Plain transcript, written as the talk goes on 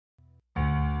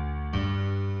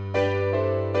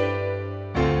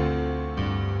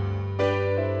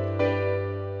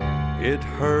It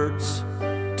hurts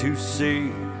to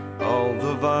see all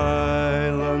the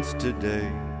violence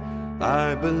today.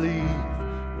 I believe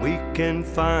we can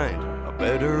find a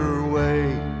better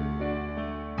way.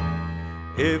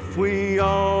 If we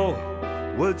all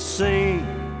would sing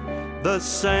the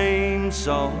same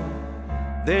song,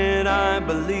 then I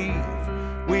believe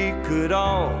we could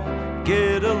all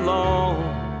get along.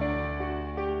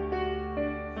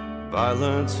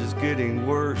 Violence is getting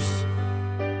worse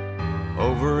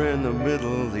over in the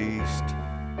Middle East.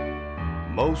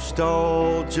 Most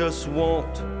all just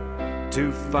want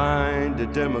to find a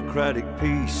democratic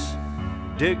peace.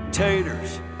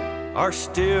 Dictators are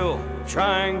still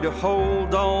trying to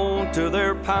hold on to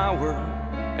their power,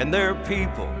 and their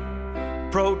people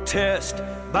protest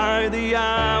by the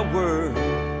hour.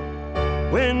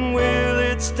 When will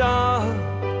it stop?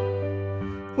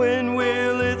 When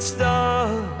will it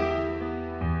stop?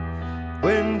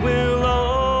 When will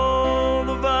all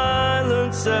the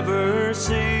violence ever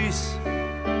cease?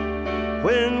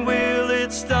 When will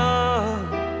it stop?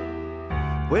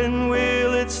 When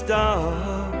will it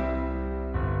stop?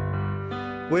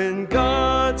 When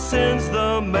God sends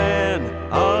the man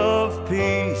of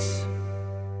peace.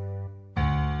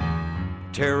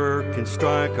 Terror can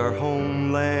strike our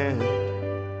homeland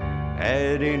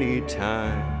at any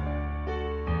time,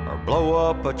 or blow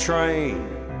up a train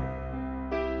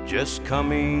just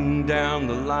coming down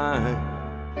the line.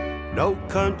 No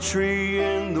country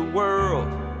in the world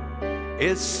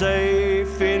is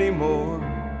safe anymore,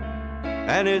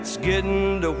 and it's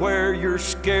getting to where you're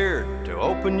scared to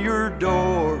open your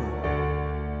door.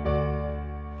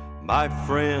 My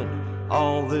friend,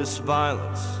 all this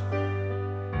violence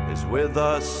is with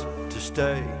us to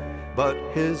stay, but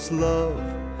His love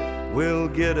will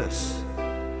get us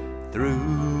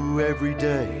through every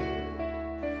day.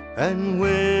 And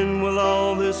when will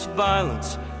all this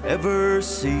violence ever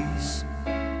cease?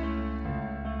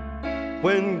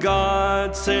 When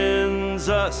God sends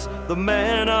us the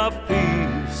man of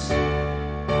peace.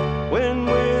 When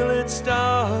will it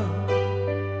stop?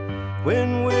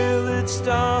 When will it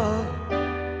stop?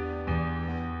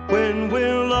 When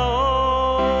will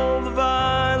all the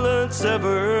violence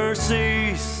ever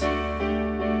cease?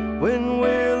 When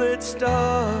will it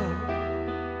stop?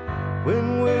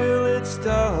 When will it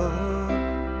stop?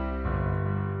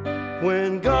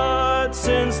 When God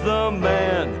sends the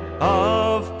man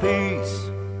of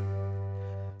peace.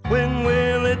 When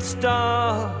will it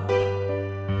stop?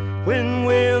 When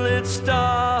will it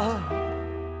stop?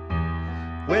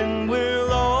 When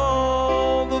will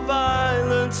all the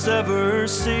violence ever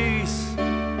cease?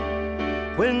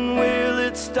 When will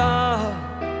it stop?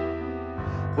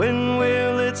 When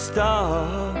will it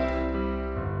stop?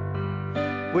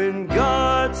 When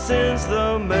God sends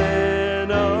the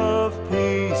man of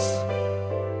peace.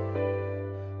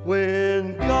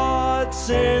 When God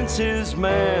sends His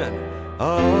man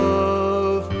of